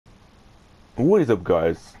What is up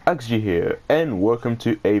guys, AxeG here and welcome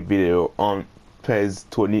to a video on PES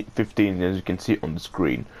 2015 as you can see on the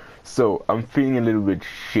screen. So I'm feeling a little bit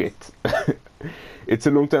shit. It's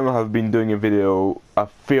a long time I have been doing a video. I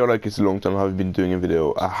feel like it's a long time I have been doing a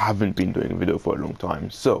video. I haven't been doing a video for a long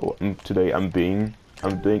time. So today I'm doing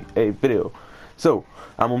a video. So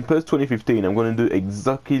I'm on PES 2015. I'm gonna do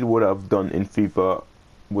exactly what I've done in FIFA.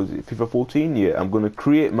 Was it FIFA 14? Yeah, I'm gonna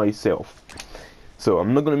create myself. So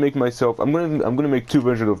I'm not gonna make myself. I'm gonna make two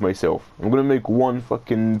versions of myself. I'm gonna make one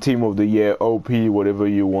fucking team of the year, OP, whatever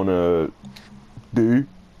you wanna do,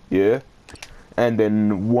 yeah, and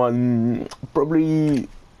then one probably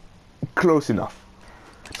close enough.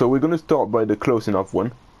 So we're gonna start by the close enough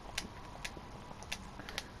one.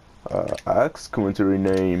 Axe commentary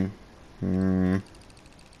name. I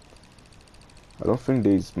don't think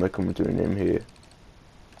there's my commentary name here.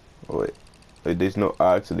 Oh wait, there's no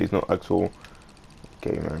Axe. There's no Axel.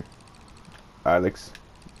 Okay, man. Alex.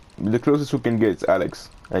 The closest we can get is Alex.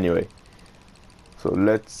 Anyway. So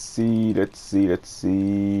let's see.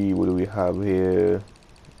 What do we have here?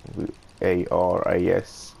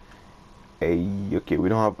 ARIS. Okay, we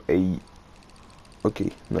don't have A.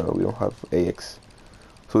 Okay, no, we don't have AX.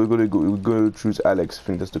 So we're gonna choose Alex. I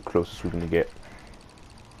think that's the closest we're gonna get.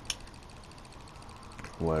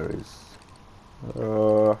 Where is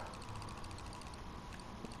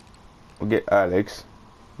we get Alex.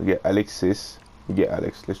 We get Alexis. We get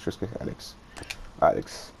Alex. Let's just get Alex.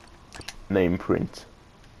 Alex. Name print.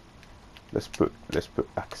 Let's put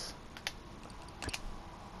Axe.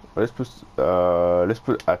 Let's put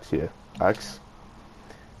Axe here. Axe.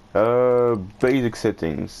 Basic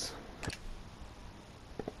settings.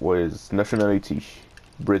 What is nationality?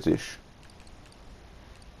 British.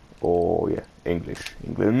 Oh yeah, English.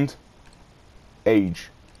 England. Age.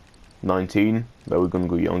 19, but we're gonna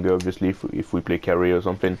go younger obviously if we play carry or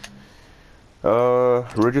something.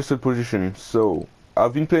 Registered position. So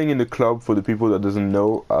I've been playing in the club. For the people that doesn't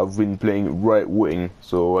know, I've been playing right wing,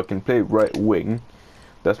 so I can play right wing.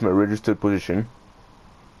 That's my registered position.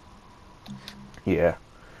 Yeah.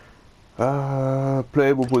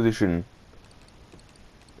 Playable position.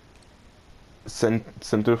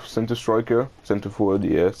 Center striker, center forward,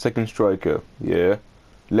 yeah. Second striker, yeah.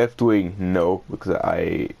 Left wing, no, because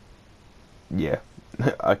yeah,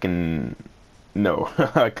 I can. No,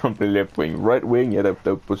 I can't play left wing. Right wing, yeah, that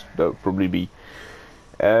would probably be.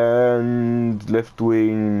 And left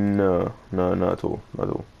wing, no, not at all, not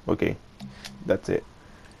at all. Okay, that's it.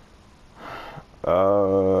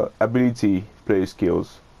 Ability, player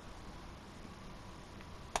skills.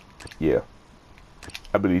 Yeah,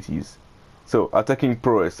 abilities. So attacking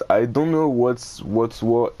prowess. I don't know what's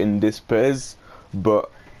what in this PES,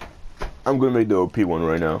 but I'm gonna make the OP one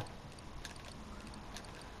right now.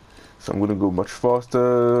 So I'm gonna go much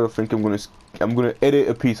faster. I think I'm gonna edit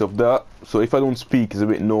a piece of that. So if I don't speak, it's a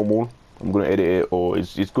bit normal. I'm gonna edit it, or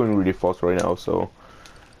it's going really fast right now, so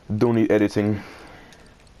don't need editing.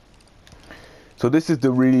 So this is the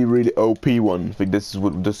really OP one. I think this is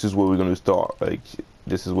what we're gonna start. Like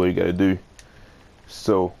this is what you gotta do.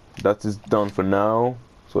 So that is done for now.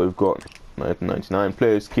 So we've got 99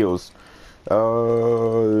 player skills.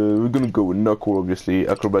 We're gonna go with knuckle, obviously.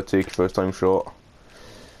 Acrobatic, first time shot.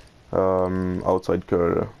 Outside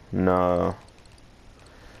curler, nah.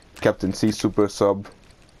 Captaincy, super sub.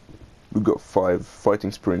 We got 5.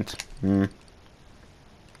 Fighting sprint.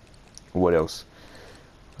 What else?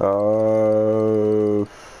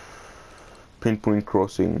 Pinpoint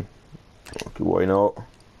crossing. Okay, why not?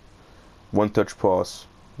 One touch pass.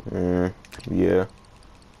 Yeah.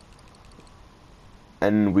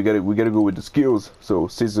 And we gotta go with the skills. So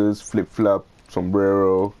scissors, flip flap,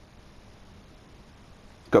 sombrero.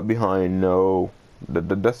 Cut behind, no.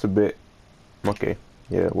 That's a bit. Okay,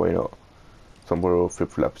 yeah, why not? Sombrero, flip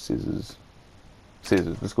flap, scissors.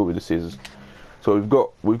 Let's go with the scissors. So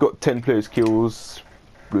we've got 10 player skills.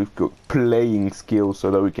 We've got playing skills, so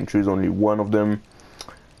that we can choose only one of them.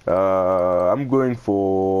 I'm going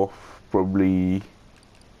for probably.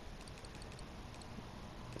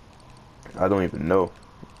 I don't even know.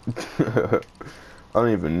 I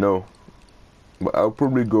don't even know. But I'll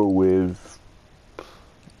probably go with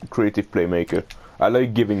creative playmaker. I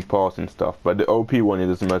like giving pass and stuff, but the OP one, it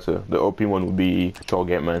doesn't matter. The OP one would be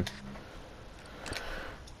target man.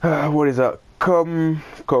 What is that?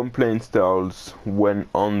 Complaint styles when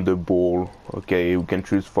on the ball. Okay, we can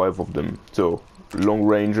choose 5 of them. So long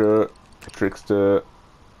ranger, trickster,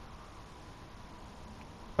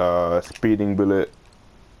 speeding bullet,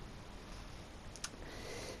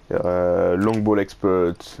 long ball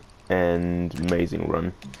expert, and amazing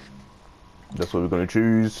run. That's what we're gonna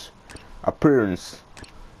choose. Appearance.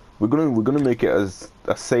 we're gonna make it as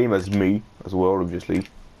same as me as well, obviously.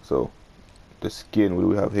 So the skin, what do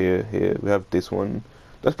we have here? Here we have this one.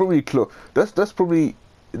 That's probably close.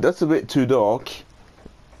 That's a bit too dark,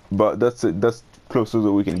 but that's it. That's close to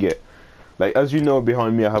what we can get. Like, as you know,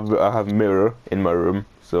 behind me I have a mirror in my room,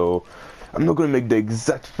 so I'm not gonna make the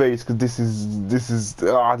exact face because this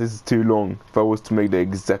is too long. If I was to make the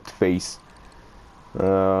exact face,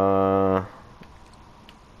 but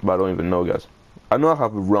I don't even know, guys. I know I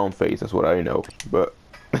have a round face. That's what I know, but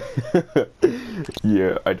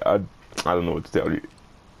yeah, I don't know what to tell you.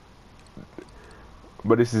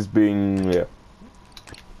 But this is being, yeah,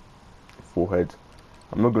 forehead.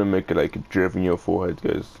 I'm not gonna make it like a driven your forehead,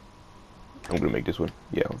 guys. I'm gonna make this one,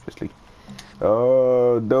 yeah, obviously.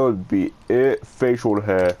 That would be it. Facial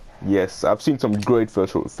hair, yes, I've seen some great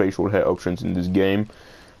facial hair options in this game.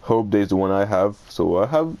 Hope there's the one I have. So I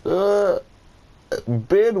have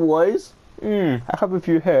beard wise, I have a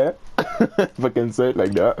few hair, if I can say it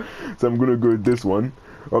like that. So I'm gonna go with this one,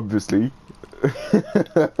 obviously,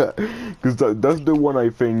 because that's the one I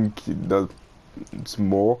think that it's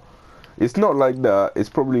more. It's not like that. It's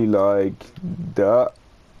probably like that,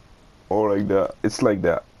 or like that. It's like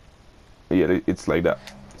that. Yeah, it's like that.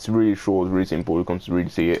 It's really short, really simple. You can't really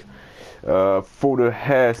see it. For the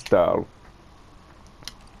hairstyle,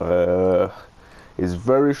 it's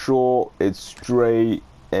very short. It's straight,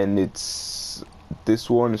 and it's this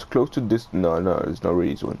one is close to this. No, it's not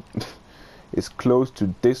really this one. It's close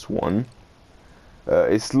to this one.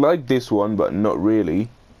 It's like this one, but not really.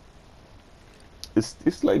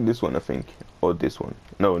 It's like this one, I think, or this one.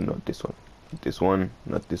 No, not this one. This one,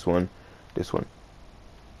 not this one. This one.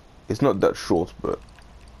 It's not that short, but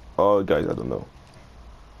oh, guys, I don't know.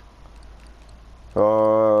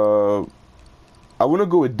 I wanna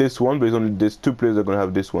go with this one based on these two players are gonna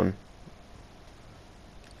have this one.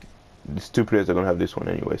 These two players are gonna have this one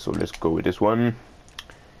anyway, so let's go with this one.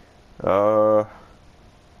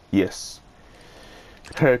 Yes.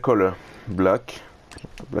 Hair color, black.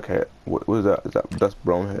 Black hair. What is that? That's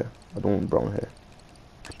brown hair. I don't want brown hair.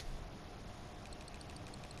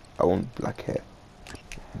 I want black hair.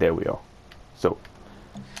 There we are. So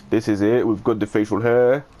this is it. We've got the facial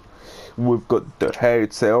hair. We've got the hair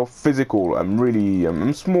itself. Physical.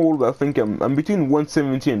 I'm small, but I think I'm between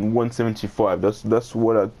 170 and 175. That's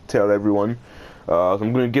what I tell everyone. So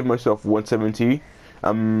I'm gonna give myself 170.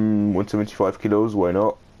 I'm 175 kilos. Why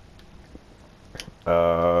not?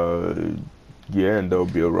 Yeah, and that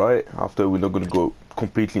would be alright. After, we're not gonna go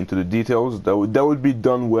completely into the details. That would be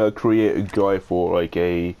done where I create a guy for like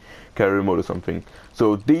a career mode or something.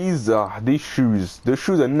 So these shoes. The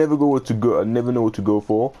shoes I never know what to go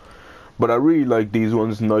for, but I really like these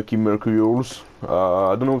ones, Nike Mercurials.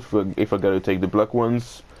 I don't know if I gotta take the black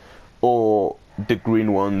ones or the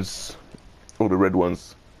green ones or the red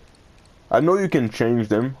ones. I know you can change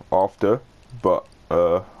them after, but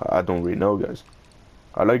I don't really know, guys.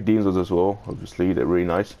 I like these ones as well, obviously, they're really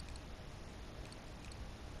nice.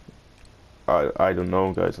 I don't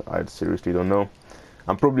know, guys, I seriously don't know.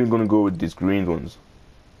 I'm probably gonna go with these green ones.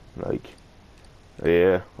 Like,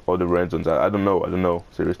 yeah, or the red ones, I don't know,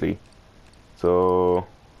 seriously. So,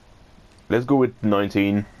 let's go with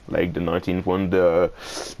 19, like the 19th one, the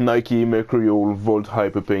Nike Mercurial Volt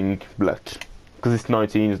Hyper Pink Black. Because it's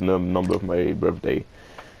 19 is the number of my birthday.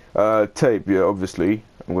 Tape, yeah, obviously.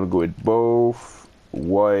 I'm gonna go with both.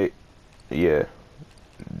 White, yeah,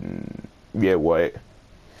 yeah, white.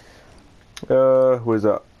 Where's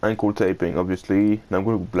that? Ankle taping, obviously. Now I'm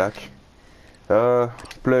going with black.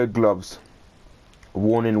 Player gloves,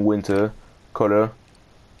 worn in winter. Color,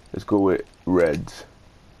 let's go with red.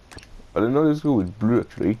 I don't know. Let's go with blue,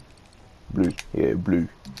 actually. Blue, yeah, blue.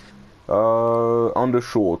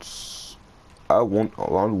 Undershorts. I want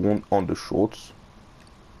undershorts.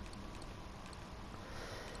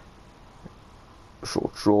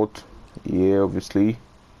 Short, yeah, obviously.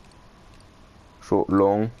 Short,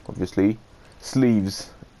 long, obviously.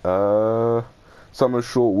 Sleeves, summer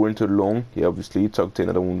short, winter long, yeah, obviously. Tucked in,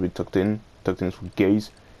 I don't want to be tucked in. Tucked in is for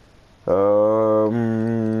gays.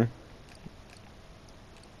 Yeah,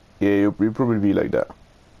 you'll probably be like that.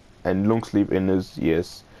 And long sleeve inners,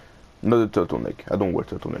 yes. Not a turtleneck. I don't wear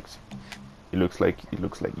turtlenecks. It looks like you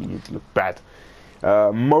need to look bad.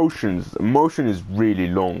 Motion is really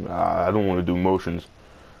long. I don't want to do motions,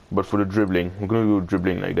 but for the dribbling, we're gonna do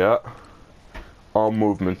dribbling like that. Arm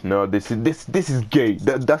movement. No, this is gay.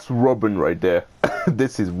 That's Robin right there.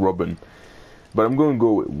 This is Robin. But I'm gonna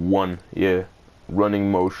go with one. Yeah,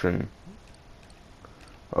 running motion.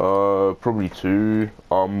 Probably two.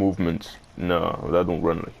 Arm movement. No, I don't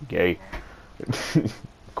run like a gay.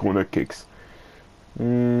 Corner kicks.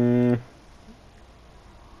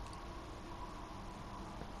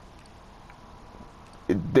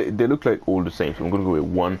 they look like all the same, so I'm gonna go with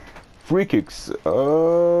 1. Free kicks, 8.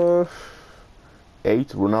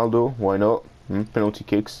 Ronaldo, why not? Penalty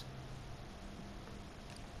kicks.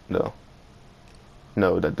 No,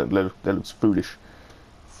 that looks foolish.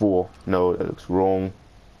 4, no, that looks wrong.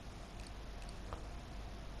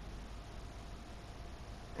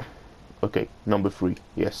 Okay, number 3,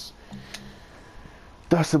 yes.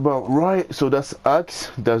 That's about right. So that's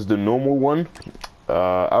Axe, that's the normal one.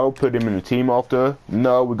 I'll put him in the team after.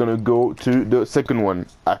 Now we're gonna go to the second one,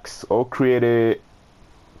 Axe. I'll create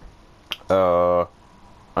another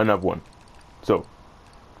one. So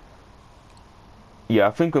yeah,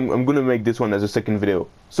 I think I'm gonna make this one as a second video.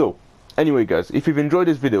 So anyway guys, if you've enjoyed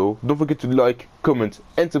this video, don't forget to like, comment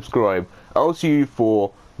and subscribe. I'll see you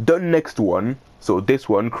for the next one. So this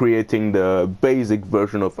one, creating the basic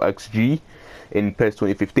version of AxeG in PES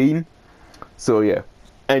 2015. So yeah,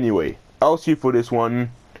 anyway, I'll see you for this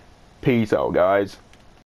one. Peace out guys.